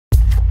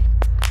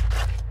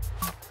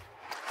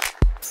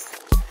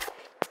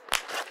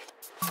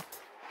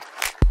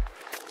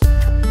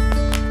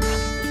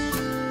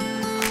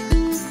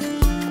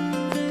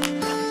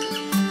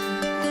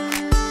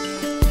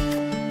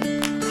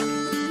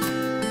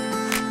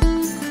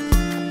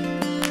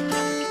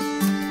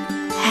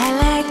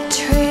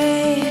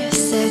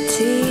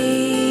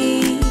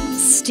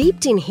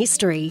Steeped in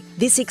history,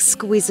 this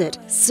exquisite,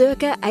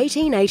 circa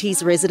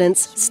 1880s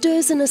residence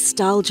stirs a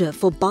nostalgia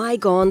for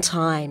bygone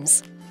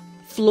times.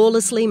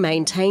 Flawlessly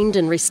maintained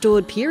and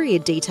restored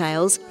period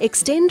details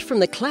extend from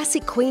the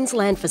classic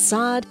Queensland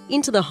facade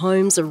into the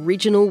home's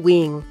original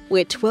wing,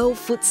 where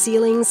 12-foot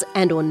ceilings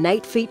and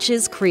ornate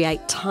features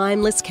create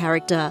timeless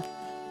character.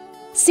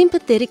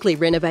 Sympathetically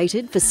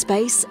renovated for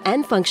space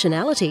and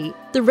functionality,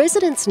 the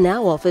residence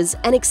now offers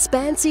an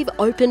expansive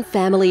open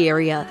family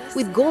area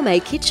with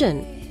gourmet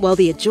kitchen, while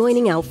the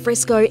adjoining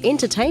alfresco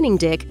entertaining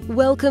deck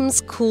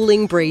welcomes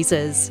cooling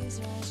breezes.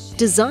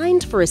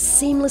 Designed for a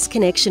seamless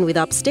connection with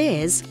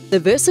upstairs, the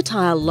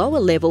versatile lower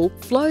level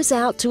flows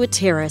out to a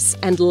terrace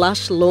and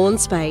lush lawn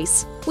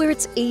space, where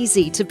it's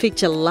easy to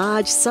picture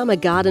large summer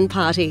garden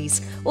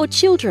parties or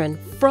children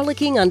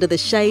frolicking under the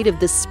shade of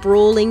the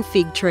sprawling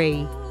fig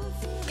tree.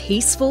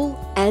 Peaceful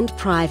and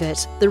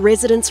private, the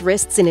residence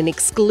rests in an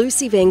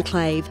exclusive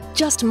enclave,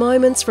 just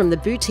moments from the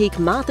boutique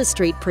Martha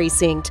Street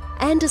precinct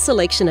and a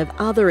selection of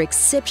other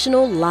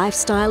exceptional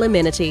lifestyle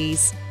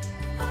amenities.